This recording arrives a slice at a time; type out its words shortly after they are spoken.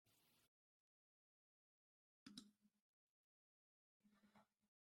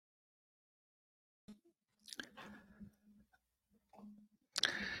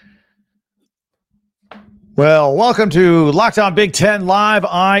Well, welcome to Locked On Big Ten Live.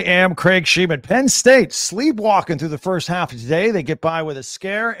 I am Craig Sheeman. Penn State sleepwalking through the first half of today. They get by with a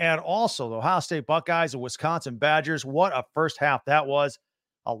scare, and also the Ohio State Buckeyes and Wisconsin Badgers. What a first half that was.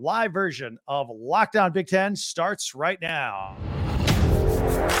 A live version of Locked On Big Ten starts right now.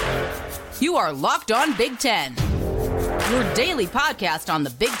 You are Locked On Big Ten, your daily podcast on the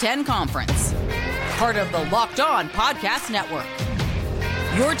Big Ten Conference. Part of the Locked On Podcast Network.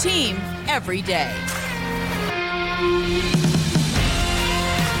 Your team every day.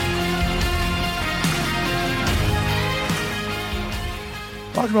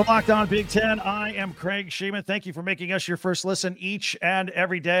 Welcome to Locked On Big Ten. I am Craig Sheeman. Thank you for making us your first listen each and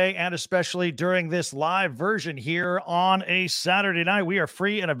every day, and especially during this live version here on a Saturday night. We are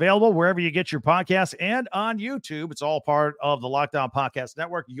free and available wherever you get your podcasts and on YouTube. It's all part of the Locked On Podcast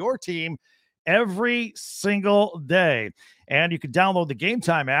Network, your team every single day. And you can download the Game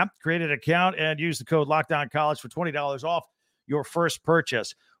Time app, create an account, and use the code LOCKEDONCollege for $20 off your first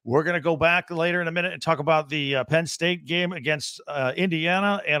purchase. We're going to go back later in a minute and talk about the Penn State game against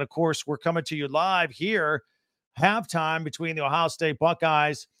Indiana. And, of course, we're coming to you live here, halftime between the Ohio State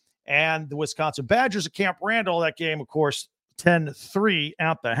Buckeyes and the Wisconsin Badgers at Camp Randall. That game, of course, 10-3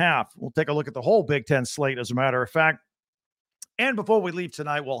 at the half. We'll take a look at the whole Big Ten slate, as a matter of fact. And before we leave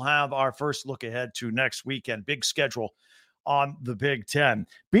tonight, we'll have our first look ahead to next weekend. Big schedule on the Big Ten.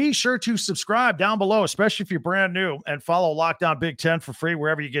 Be sure to subscribe down below, especially if you're brand new, and follow Locked On Big Ten for free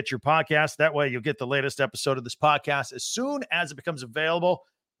wherever you get your podcast. That way you'll get the latest episode of this podcast as soon as it becomes available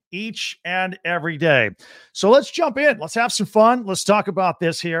each and every day. So let's jump in. Let's have some fun. Let's talk about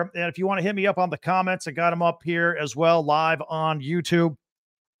this here. And if you want to hit me up on the comments, I got them up here as well, live on YouTube.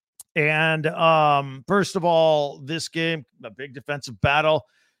 And first of all, this game, a big defensive battle.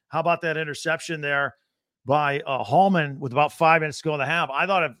 How about that interception there by Hallman with about 5 minutes to go in the half? I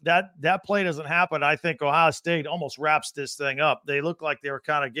thought if that play doesn't happen, I think Ohio State almost wraps this thing up. They look like they were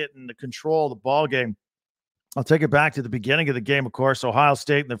kind of getting the control of the ball game. I'll take it back to the beginning of the game, of course. Ohio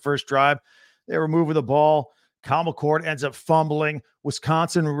State in the first drive, they were moving the ball. Kyle McCord ends up fumbling.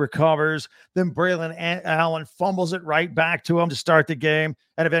 Wisconsin recovers. Then Braylon Allen fumbles it right back to him to start the game.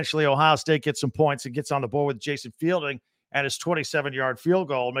 And eventually Ohio State gets some points and gets on the board with Jason Fielding and his 27-yard field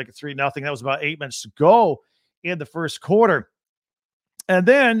goal, make it 3-0. That was about 8 minutes to go in the first quarter. And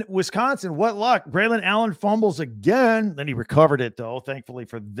then Wisconsin, what luck. Braylon Allen fumbles again. Then he recovered it, though, thankfully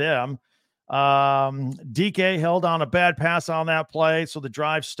for them. DK held on a bad pass on that play, so the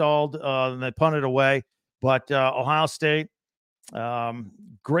drive stalled, and they punted away. But Ohio State,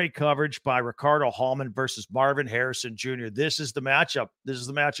 great coverage by Ricardo Hallman versus Marvin Harrison Jr. This is the matchup. This is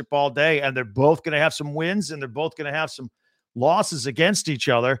the matchup all day, and they're both going to have some wins, and they're both going to have some losses against each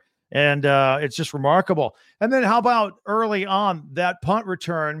other, and it's just remarkable. And then how about early on that punt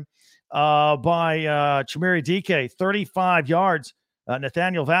return by Chimere Dike, 35 yards.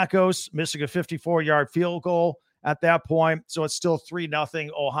 Nathaniel Vakos missing a 54-yard field goal at that point, so it's still 3-0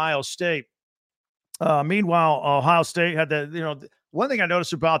 Ohio State. Meanwhile, Ohio State had one thing I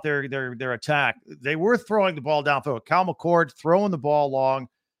noticed about their attack, they were throwing the ball downfield. Kyle McCord throwing the ball long.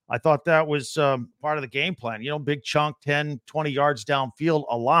 I thought that was part of the game plan. Big chunk, 10, 20 yards downfield,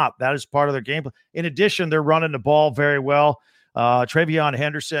 a lot. That is part of their game plan. In addition, they're running the ball very well. Travion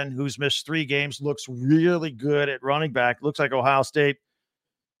Henderson, who's missed 3 games, looks really good at running back. Looks like Ohio State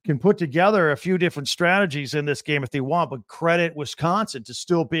can put together a few different strategies in this game if they want, but credit Wisconsin to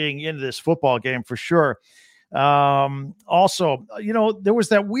still being into this football game for sure. Also, there was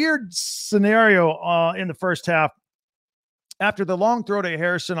that weird scenario in the first half after the long throw to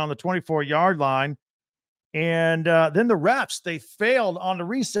Harrison on the 24-yard line. And then the refs, they failed on the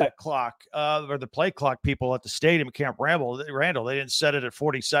reset clock, or the play clock people at the stadium at Camp Randall. They didn't set it at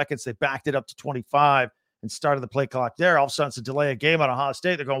 40 seconds. They backed it up to 25 and started the play clock there. All of a sudden, it's a delay of game on Ohio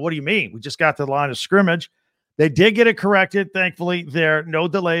State. They're going, what do you mean? We just got to the line of scrimmage. They did get it corrected. Thankfully, there, no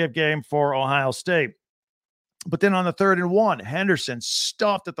delay of game for Ohio State. But then on the 3rd and 1, Henderson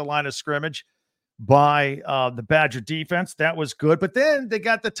stuffed at the line of scrimmage by the Badger defense. That was good. But then they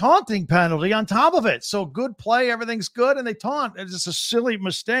got the taunting penalty on top of it. So good play. Everything's good. And they taunt. It's just a silly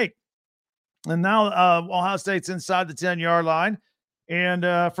mistake. And now Ohio State's inside the 10-yard line and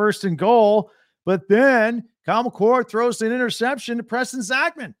 1st and goal. But then Kyle McCord throws an interception to Preston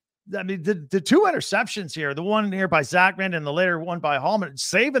Zachman. I mean, the 2 interceptions here, the one here by Zachman and the later one by Hallman,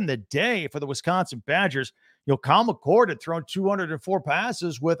 saving the day for the Wisconsin Badgers. Kyle McCord had thrown 204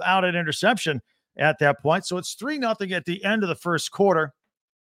 passes without an interception at that point. So it's 3-0 at the end of the first quarter.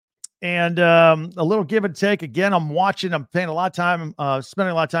 And a little give and take. Again, I'm paying a lot of time,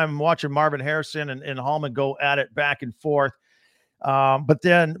 spending a lot of time watching Marvin Harrison and Hallman go at it back and forth. But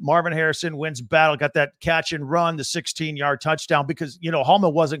then Marvin Harrison wins battle, got that catch and run, the 16-yard touchdown, because,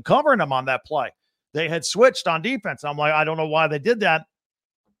 Hallman wasn't covering him on that play. They had switched on defense. I'm like, I don't know why they did that.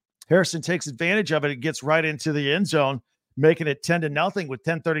 Harrison takes advantage of it. It gets right into the end zone, making it 10-0 with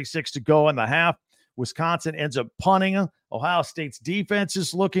 10:36 to go in the half. Wisconsin ends up punting. Ohio State's defense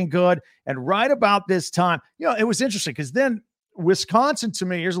is looking good. And right about this time, it was interesting because then Wisconsin, to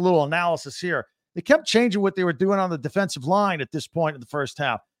me, here's a little analysis here. They kept changing what they were doing on the defensive line at this point in the first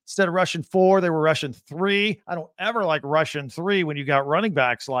half. Instead of rushing 4, they were rushing 3. I don't ever like rushing 3 when you got running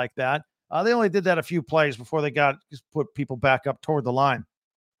backs like that. They only did that a few plays before they put people back up toward the line.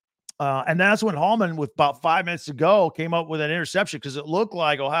 And that's when Hallman, with about 5 minutes to go, came up with an interception because it looked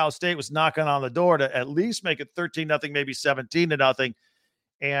like Ohio State was knocking on the door to at least make it 13-0, maybe 17-0.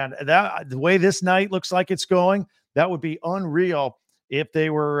 And that, the way this night looks like it's going, that would be unreal if they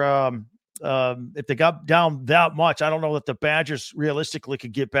were if they got down that much. I don't know that the Badgers realistically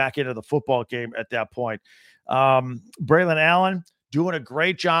could get back into the football game at that point. Braylon Allen doing a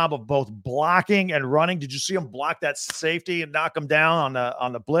great job of both blocking and running. Did you see him block that safety and knock him down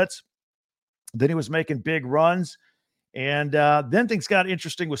on the blitz? Then he was making big runs. And then things got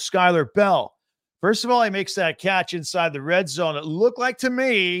interesting with Skylar Bell. First of all, he makes that catch inside the red zone. It looked like to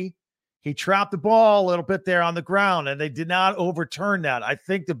me he trapped the ball a little bit there on the ground, and they did not overturn that. I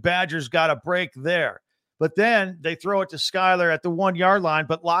think the Badgers got a break there. But then they throw it to Skylar at the 1-yard line,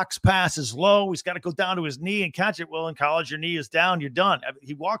 but Locke's pass is low. He's got to go down to his knee and catch it. Well, in college, your knee is down, you're done.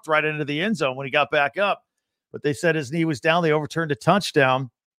 He walked right into the end zone when he got back up. But they said his knee was down. They overturned a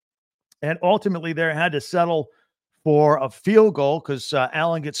touchdown. And ultimately, they had to settle for a field goal because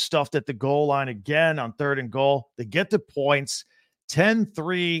Allen gets stuffed at the goal line again on 3rd and goal. They get the points,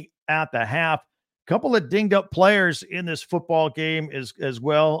 10-3 at the half. A couple of dinged up players in this football game as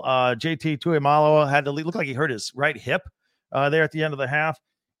well. JT Tuimoloau had to leave. Looked like he hurt his right hip there at the end of the half.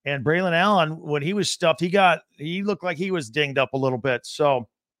 And Braylon Allen, when he was stuffed, he looked like he was dinged up a little bit. So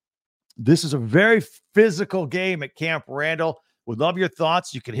this is a very physical game at Camp Randall. Would love your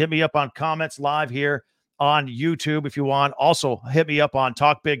thoughts. You can hit me up on comments live here on YouTube if you want. Also, hit me up on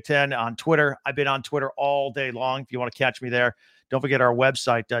Talk Big Ten on Twitter. I've been on Twitter all day long if you want to catch me there. Don't forget our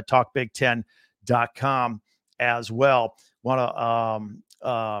website, talkbig10.com as well. Want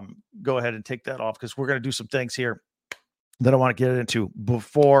to go ahead and take that off because we're going to do some things here that I want to get into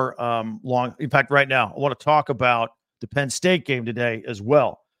before long. In fact, right now, I want to talk about the Penn State game today as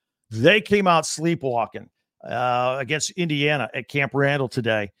well. They came out sleepwalking against Indiana at Camp Randall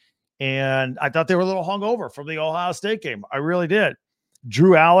today. And I thought they were a little hungover from the Ohio State game. I really did.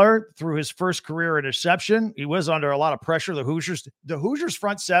 Drew Aller threw his first career interception. He was under a lot of pressure. The Hoosiers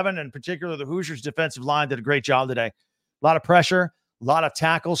front seven, and particularly the Hoosiers defensive line, did a great job today. A lot of pressure, a lot of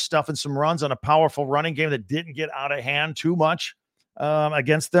tackles, stuffing some runs on a powerful running game that didn't get out of hand too much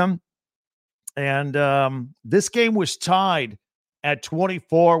against them. And this game was tied at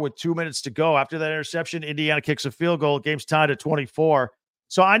 24 with 2 minutes to go. After that interception, Indiana kicks a field goal. Game's tied at 24.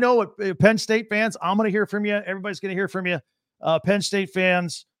 So I know what Penn State fans, I'm going to hear from you. Everybody's going to hear from you. Penn State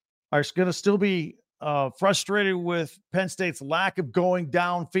fans are going to still be frustrated with Penn State's lack of going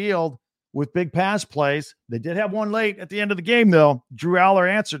downfield with big pass plays. They did have one late at the end of the game, though. Drew Aller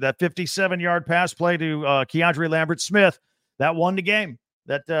answered that 57-yard pass play to Keandre Lambert-Smith. That won the game.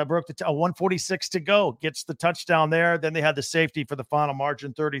 That broke the 146 to go. Gets the touchdown there. Then they had the safety for the final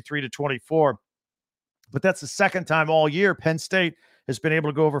margin, 33-24. But that's the second time all year Penn State has been able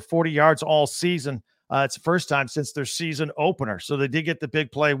to go over 40 yards all season. It's the first time since their season opener. So they did get the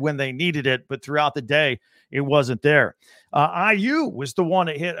big play when they needed it, but throughout the day, it wasn't there. IU was the one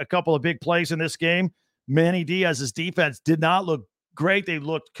that hit a couple of big plays in this game. Manny Diaz's defense did not look great. They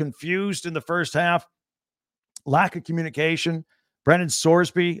looked confused in the first half. Lack of communication. Brendan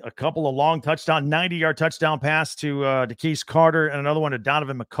Sorsby, a couple of long touchdown, 90-yard touchdown pass to DeKeith Carter, and another one to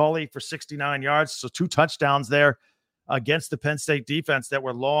Donovan McCulley for 69 yards. So 2 touchdowns there against the Penn State defense that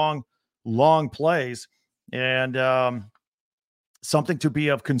were long plays, and something to be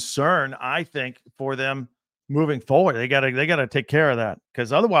of concern, I think, for them moving forward. They gotta take care of that,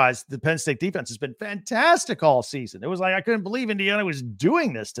 because otherwise the Penn State defense has been fantastic all season. It was like I couldn't believe Indiana was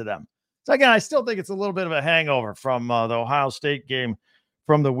doing this to them. So again, I still think it's a little bit of a hangover from the Ohio State game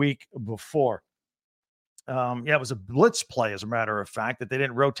from the week before. It was a blitz play, as a matter of fact, that they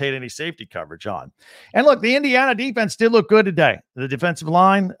didn't rotate any safety coverage on. And look, the Indiana defense did look good today. The defensive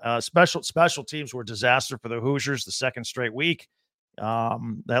line, special teams were a disaster for the Hoosiers the second straight week.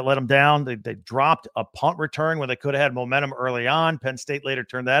 That let them down. They dropped a punt return when they could have had momentum early on. Penn State later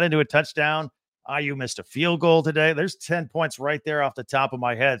turned that into a touchdown. IU missed a field goal today. There's 10 points right there off the top of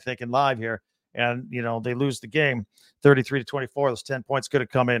my head, thinking live here. and, they lose the game 33-24. Those 10 points could have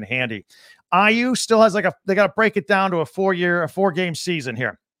come in handy. IU still has they got to break it down to a 4-game season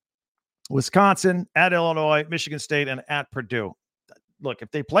here. Wisconsin, at Illinois, Michigan State, and at Purdue. Look,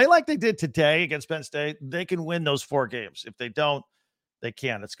 if they play like they did today against Penn State, they can win those 4 games. If they don't, they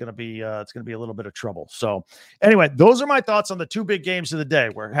can't. It's going to be a little bit of trouble. So anyway, those are my thoughts on the 2 big games of the day.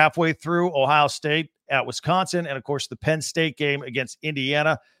 We're halfway through Ohio State at Wisconsin, and of course the Penn State game against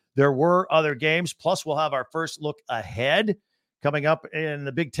Indiana. There were other games. Plus, we'll have our first look ahead coming up in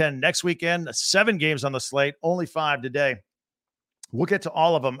the Big Ten next weekend. 7 games on the slate, only 5 today. We'll get to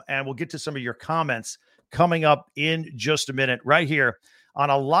all of them, and we'll get to some of your comments coming up in just a minute right here on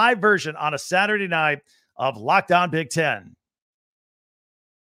a live version on a Saturday night of Locked On Big Ten.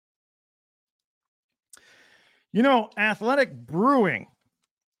 Athletic Brewing,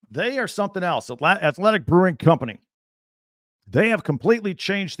 they are something else. Athletic Brewing Company. They have completely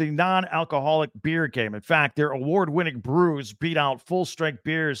changed the non-alcoholic beer game. In fact, their award-winning brews beat out full-strength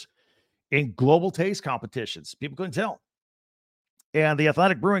beers in global taste competitions. People couldn't tell. And the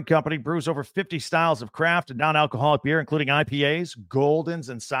Athletic Brewing Company brews over 50 styles of craft and non-alcoholic beer, including IPAs, Goldens,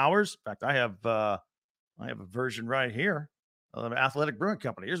 and Sours. In fact, I have a version right here of the Athletic Brewing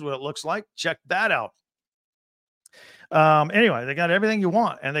Company. Here's what it looks like. Check that out. Anyway, they got everything you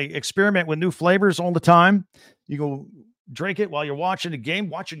want, and they experiment with new flavors all the time. You go drink it while you're watching a game,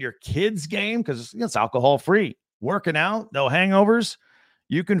 watching your kids' game, because it's alcohol-free. Working out, no hangovers.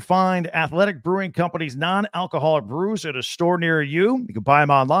 You can find Athletic Brewing Company's non-alcoholic brews at a store near you. You can buy them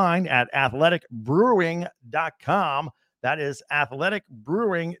online at athleticbrewing.com. That is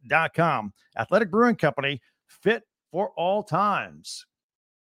athleticbrewing.com. Athletic Brewing Company, fit for all times.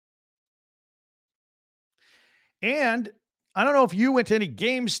 And I don't know if you went to any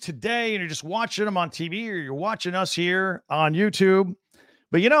games today and you're just watching them on TV or you're watching us here on YouTube,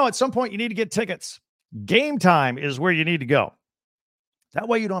 but at some point you need to get tickets. Game Time is where you need to go. That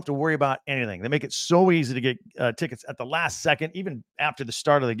way you don't have to worry about anything. They make it so easy to get tickets at the last second, even after the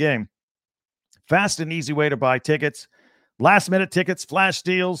start of the game. Fast and easy way to buy tickets. Last-minute tickets, flash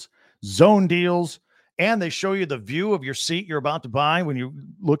deals, zone deals, and they show you the view of your seat you're about to buy when you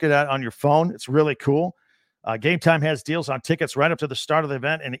look at it on your phone. It's really cool. Game Time has deals on tickets right up to the start of the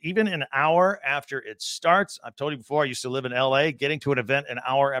event, and even an hour after it starts. I've told you before, I used to live in L.A. Getting to an event an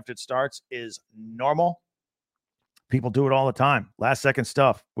hour after it starts is normal. People do it all the time. Last second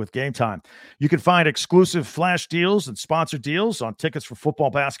stuff with Game Time. You can find exclusive flash deals and sponsored deals on tickets for football,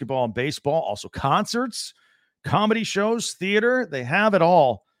 basketball, and baseball. Also concerts, comedy shows, theater. They have it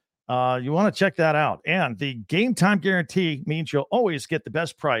all. You want to check that out. And the Game Time guarantee means you'll always get the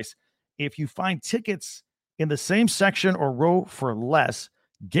best price. If you find tickets in the same section or row for less,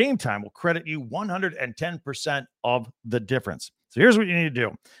 Game Time will credit you 110% of the difference. So here's what you need to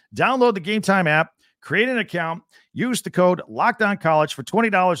do. Download the Game Time app. Create an account, use the code LOCKEDONCollege for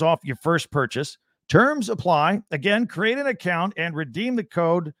 $20 off your first purchase. Terms apply. Again, create an account and redeem the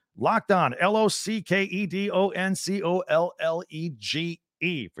code LOCKEDON,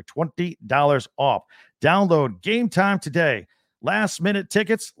 LOCKEDONCOLLEGE for $20 off. Download Game Time today. Last minute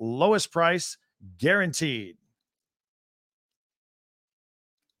tickets, lowest price guaranteed.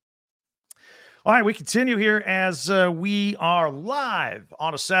 All right, we continue here as we are live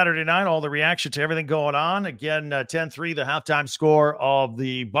on a Saturday night. All the reaction to everything going on. Again, 10-3, the halftime score of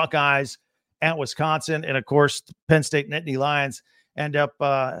the Buckeyes at Wisconsin. And, of course, the Penn State Nittany Lions end up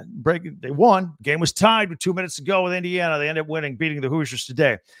breaking. They won. Game was tied with 2 minutes to go with Indiana. They end up winning, beating the Hoosiers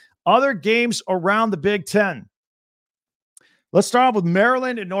today. Other games around the Big Ten. Let's start off with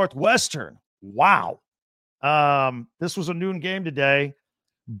Maryland and Northwestern. Wow. This was a noon game today.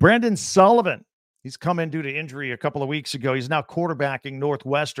 Brendan Sullivan. He's come in due to injury a couple of weeks ago. He's now quarterbacking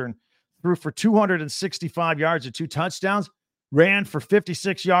Northwestern. Threw for 265 yards and 2 touchdowns. Ran for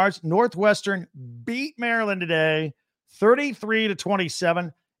 56 yards. Northwestern beat Maryland today,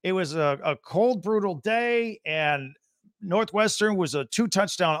 33-27. It was a cold, brutal day, and Northwestern was a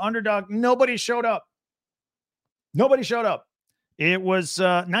 2-touchdown underdog. Nobody showed up. It was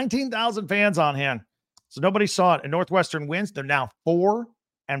 19,000 fans on hand, so nobody saw it. And Northwestern wins. They're now 4-4.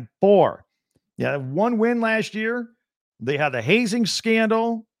 Yeah, 1 win last year. They had the hazing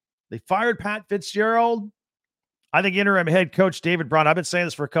scandal. They fired Pat Fitzgerald. I think interim head coach David Brown, I've been saying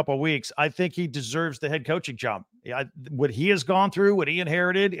this for a couple of weeks, I think he deserves the head coaching job. What he has gone through, what he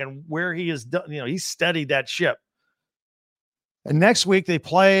inherited, and where he has done, he steadied that ship. And next week they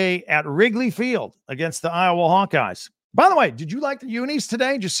play at Wrigley Field against the Iowa Hawkeyes. By the way, did you like the unis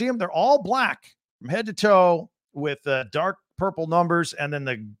today? Did you see them? They're all black from head to toe with dark purple numbers and then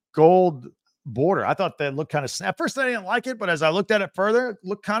the gold border. I thought they looked kind of snap. First, I didn't like it, but as I looked at it further, it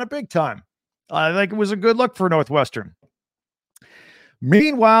looked kind of big time. I think it was a good look for Northwestern.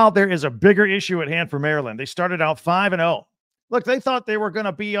 Meanwhile, there is a bigger issue at hand for Maryland. They started out 5-0. Look, they thought they were going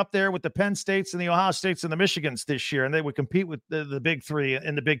to be up there with the Penn States and the Ohio States and the Michigans this year, and they would compete with the big three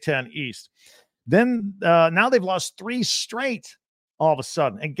in the Big Ten East. Then now they've lost 3 straight all of a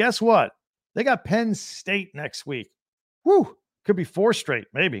sudden. And guess what? They got Penn State next week. Whew, could be 4 straight,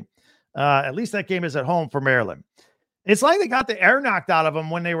 maybe. At least that game is at home for Maryland. It's like they got the air knocked out of them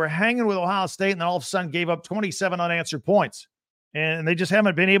when they were hanging with Ohio State and then all of a sudden gave up 27 unanswered points. And they just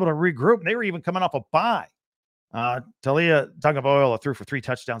haven't been able to regroup. And they were even coming off a bye. Talia Tagovailoa threw for 3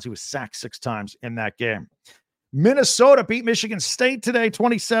 touchdowns. He was sacked 6 times in that game. Minnesota beat Michigan State today,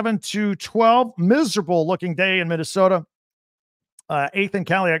 27-12. Miserable looking day in Minnesota. Ethan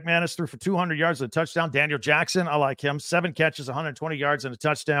Kaliak-Manis threw for 200 yards and a touchdown. Daniel Jackson, I like him. 7 catches, 120 yards and a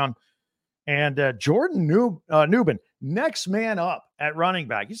touchdown. And Jordan Newman, next man up at running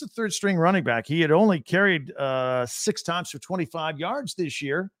back. He's a third-string running back. He had only carried 6 times for 25 yards this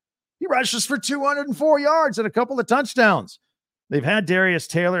year. He rushes for 204 yards and a couple of touchdowns. They've had Darius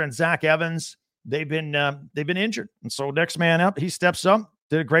Taylor and Zach Evans. They've been injured. And so next man up, he steps up,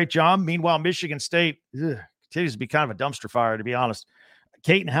 did a great job. Meanwhile, Michigan State continues to be kind of a dumpster fire, to be honest.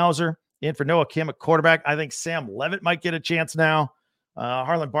 Caton Hauser in for Noah Kim at quarterback. I think Sam Levitt might get a chance now.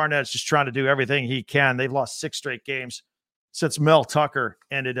 Harlan Barnett's just trying to do everything he can. They've lost 6 straight games since Mel Tucker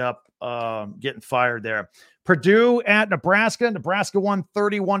ended up getting fired there. Purdue at Nebraska. Nebraska won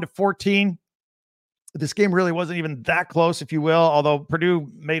 31-14. This game really wasn't even that close, if you will, although Purdue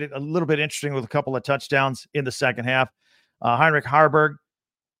made it a little bit interesting with a couple of touchdowns in the second half. Heinrich Harburg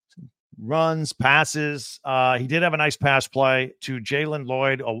runs, passes. He did have a nice pass play to Jalen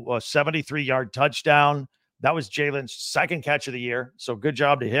Lloyd, a 73-yard touchdown. That was Jalen's second catch of the year, so good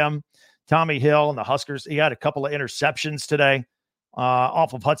job to him. Tommy Hill and the Huskers, he had a couple of interceptions today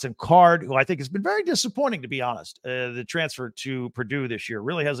off of Hudson Card, who I think has been very disappointing, to be honest. The transfer to Purdue this year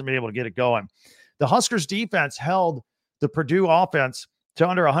really hasn't been able to get it going. The Huskers defense held the Purdue offense to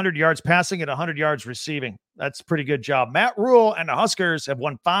under 100 yards passing and 100 yards receiving. That's a pretty good job. Matt Rule and the Huskers have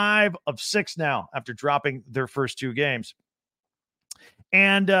won 5 of 6 now after dropping their first 2 games.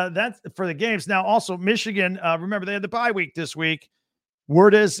 And that's for the games. Now, also, Michigan, remember, they had the bye week this week.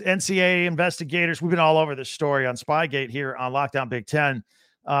 Word is NCAA investigators, we've been all over this story on Spygate here on Lockdown Big Ten.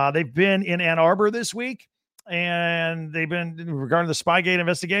 They've been in Ann Arbor this week, and they've been regarding the Spygate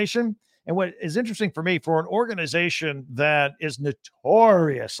investigation. And what is interesting for me, for an organization that is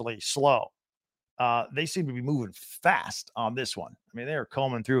notoriously slow, they seem to be moving fast on this one. I mean, they're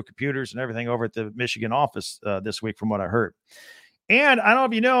combing through computers and everything over at the Michigan office this week, from what I heard. And I don't know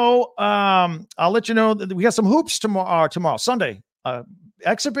if you know, I'll let you know that we got some hoops tomorrow, Sunday.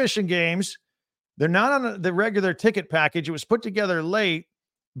 Exhibition games. They're not on the regular ticket package. It was put together late,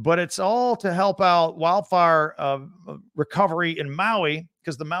 but it's all to help out wildfire recovery in Maui,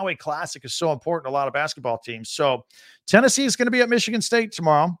 because the Maui Classic is so important to a lot of basketball teams. So Tennessee is going to be at Michigan State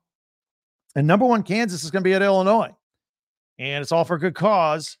tomorrow, and number 1 Kansas is going to be at Illinois. And it's all for a good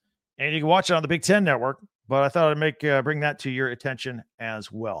cause, and you can watch it on the Big Ten Network. But I thought I'd bring that to your attention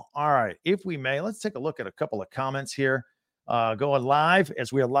as well. All right, if we may, let's take a look at a couple of comments here. Going live,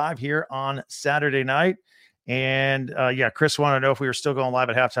 as we are live here on Saturday night. And Chris wanted to know if we were still going live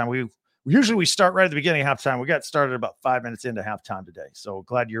at halftime. We usually start right at the beginning of halftime. We got started about 5 minutes into halftime today. So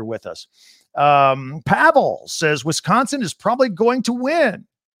glad you're with us. Pavel says Wisconsin is probably going to win.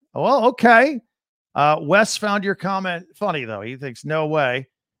 Well, okay. Wes found your comment funny, though. He thinks no way.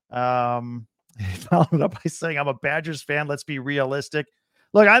 He followed up by saying, I'm a Badgers fan. Let's be realistic.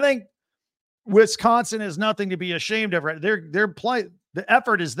 Look, I think Wisconsin is nothing to be ashamed of. Their play, the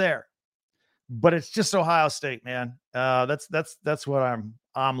effort is there, but it's just Ohio State, man. That's what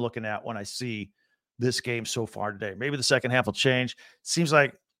I'm looking at when I see this game so far today. Maybe the second half will change. Seems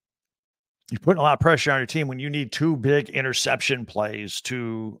like you're putting a lot of pressure on your team when you need 2 big interception plays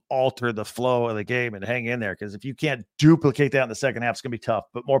to alter the flow of the game and hang in there. Because if you can't duplicate that in the second half, it's going to be tough.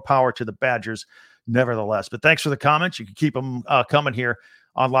 But more power to the Badgers, nevertheless. But thanks for the comments. You can keep them coming here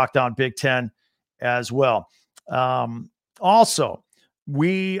on Lockdown Big Ten as well. Also,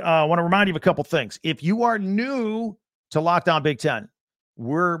 we want to remind you of a couple things. If you are new to Lockdown Big Ten,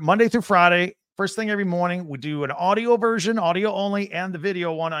 we're Monday through Friday, first thing every morning. We do an audio version, audio only, and the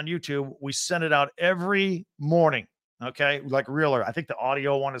video one on YouTube. We send it out every morning, okay? Like realer. I think the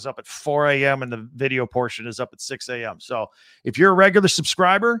audio one is up at 4 a.m. and the video portion is up at 6 a.m. So if you're a regular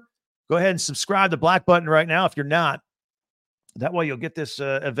subscriber, go ahead and subscribe, the black button right now. If you're not, that way you'll get this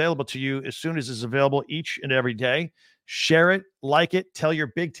available to you as soon as it's available each and every day. Share it, like it, tell your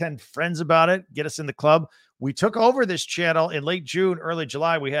Big Ten friends about it. Get us in the club. We took over this channel in late June, early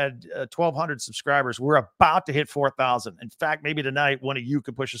July. We had 1,200 subscribers. We're about to hit 4,000. In fact, maybe tonight, one of you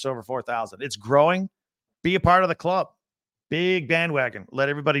could push us over 4,000. It's growing. Be a part of the club. Big bandwagon. Let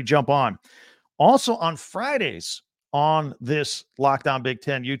everybody jump on. Also on Fridays on this Locked On Big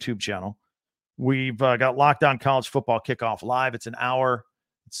Ten YouTube channel, we've got Locked On College Football Kickoff Live. It's an hour.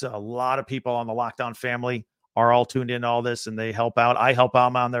 It's a lot of people on the Locked On family are all tuned in to all this, and they help out. I help out.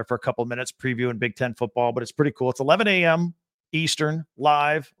 I'm on there for a couple of minutes previewing Big Ten football, but it's pretty cool. It's 11 a.m. Eastern,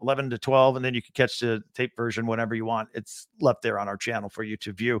 live, 11 to 12, and then you can catch the tape version whenever you want. It's left there on our channel for you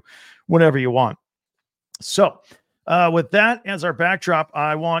to view whenever you want. So with that as our backdrop,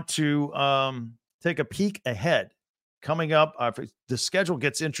 I want to take a peek ahead. Coming up, the schedule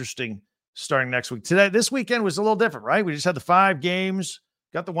gets interesting starting next week. This weekend was a little different, right? We just had the 5 games.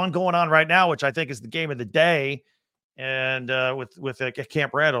 Got the one going on right now, which I think is the game of the day, and with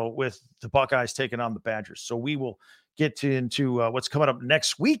Camp Randall, with the Buckeyes taking on the Badgers. So we will get into what's coming up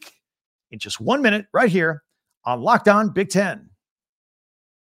next week in just 1 minute right here on Locked On Big Ten.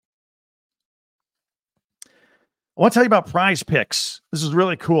 I want to tell you about Prize Picks. This is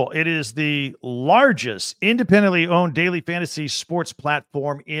really cool. It is the largest independently owned daily fantasy sports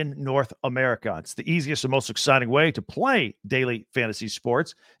platform in North America. It's the easiest and most exciting way to play daily fantasy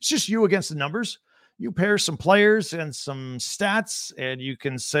sports. It's just you against the numbers. You pair some players and some stats, and you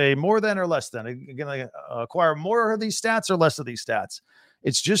can say more than or less than. You're going to acquire more of these stats or less of these stats.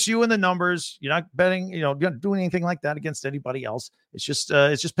 It's just you and the numbers. You're not betting, you're not doing anything like that against anybody else. It's just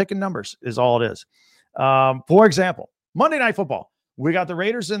picking numbers is all it is. For example, Monday Night Football, we got the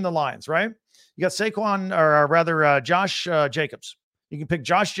Raiders and the Lions, right? You got Saquon, or rather Josh Jacobs. You can pick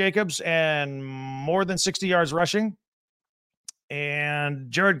Josh Jacobs and more than 60 yards rushing, and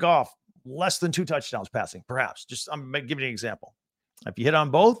Jared Goff, less than 2 touchdowns passing, perhaps. I'm giving you an example. If you hit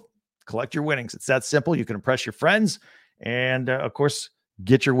on both, collect your winnings. It's that simple. You can impress your friends and, of course,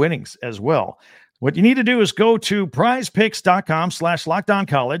 get your winnings as well. What you need to do is go to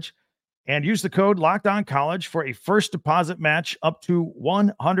prizepicks.com/lockedoncollege and use the code LOCKEDONCollege for a first deposit match up to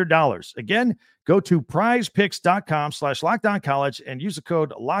 $100. Again, go to prizepicks.com/lockedoncollege and use the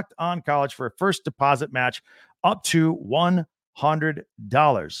code LOCKEDONCollege for a first deposit match up to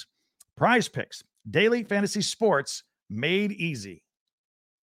 $100. Prize Picks, daily fantasy sports made easy.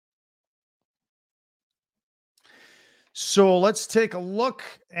 So let's take a look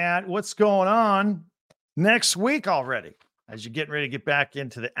at what's going on next week already, as you're getting ready to get back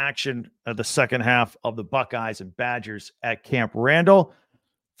into the action of the second half of the Buckeyes and Badgers at Camp Randall.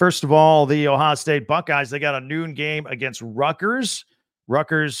 First of all, the Ohio State Buckeyes, they got a noon game against Rutgers.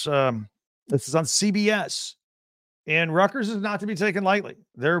 Rutgers, this is on CBS. And Rutgers is not to be taken lightly.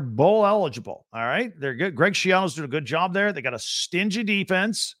 They're bowl eligible, all right? They're good. Greg Schiano's doing a good job there. They got a stingy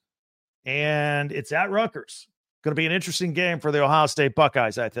defense, and it's at Rutgers. Going to be an interesting game for the Ohio State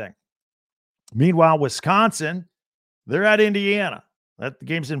Buckeyes, I think. Meanwhile, Wisconsin, they're at Indiana. The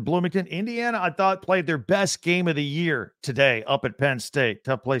game's in Bloomington. Indiana, I thought, played their best game of the year today up at Penn State.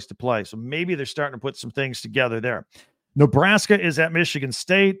 Tough place to play. So maybe they're starting to put some things together there. Nebraska is at Michigan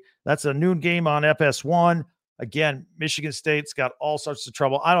State. That's a noon game on FS1. Again, Michigan State's got all sorts of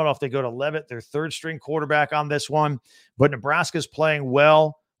trouble. I don't know if they go to Leavitt, their third-string quarterback on this one, but Nebraska's playing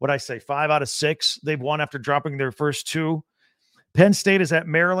well. What'd I say, 5 out of 6 they've won after dropping their first 2. Penn State is at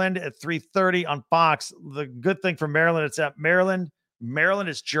Maryland at 3:30 on Fox. The good thing for Maryland, it's at Maryland. Maryland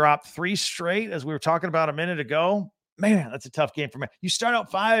has dropped 3 straight, as we were talking about a minute ago. Man, that's a tough game for Maryland. You start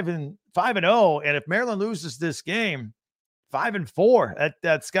out 5-0, and if Maryland loses this game, 5-4,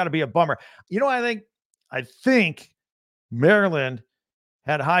 that's got to be a bummer. You know, I think Maryland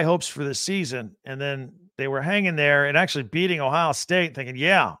had high hopes for this season, and then they were hanging there and actually beating Ohio State, thinking,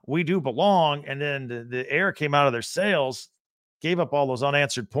 yeah, we do belong. And then the air came out of their sails, gave up all those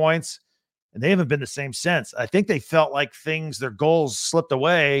unanswered points, and they haven't been the same since. I think they felt like their goals slipped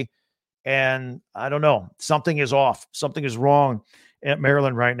away, and I don't know. Something is off. Something is wrong at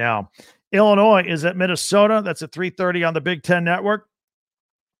Maryland right now. Illinois is at Minnesota. That's at 3:30 on the Big Ten Network.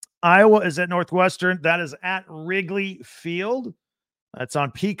 Iowa is at Northwestern. That is at Wrigley Field. That's on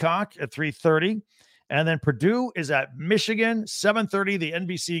Peacock at 3:30. And then Purdue is at Michigan, 7:30, the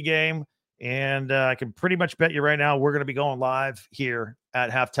NBC game. And I can pretty much bet you right now we're going to be going live here at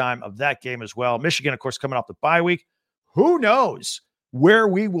halftime of that game as well. Michigan, of course, coming off the bye week. Who knows where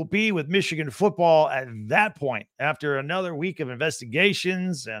we will be with Michigan football at that point after another week of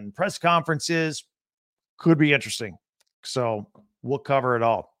investigations and press conferences. Could be interesting. So we'll cover it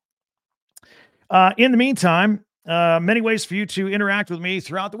all. In the meantime, many ways for you to interact with me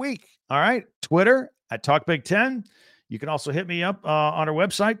throughout the week. All right. Twitter at Talk Big Ten. You can also hit me up on our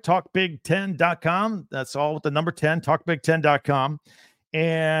website, talkbig10.com. That's all with the number 10, talkbig10.com.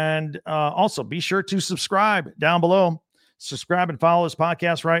 And also be sure to subscribe down below. Subscribe and follow this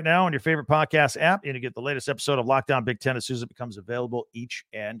podcast right now on your favorite podcast app, and you get the latest episode of Locked On Big Ten as soon as it becomes available each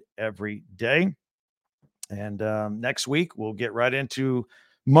and every day. And next week, we'll get right into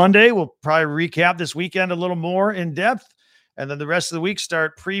Monday. We'll probably recap this weekend a little more in depth. And then the rest of the week,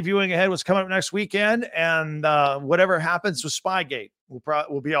 start previewing ahead what's coming up next weekend. And whatever happens with Spygate,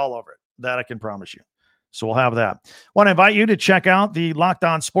 we'll be all over it. That I can promise you. So we'll have that. Want to invite you to check out the Locked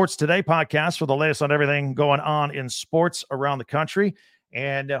On Sports Today podcast for the latest on everything going on in sports around the country.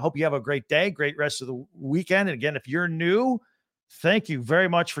 And hope you have a great day, great rest of the weekend. And again, if you're new, thank you very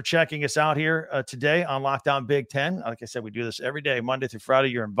much for checking us out here today on Locked On Big Ten. Like I said, we do this every day, Monday through Friday.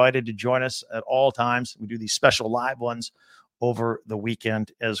 You're invited to join us at all times. We do these special live ones over the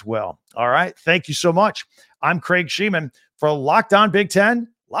weekend as well. All right. Thank you so much. I'm Craig Sheeman for Locked On Big Ten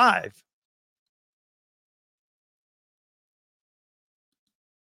Live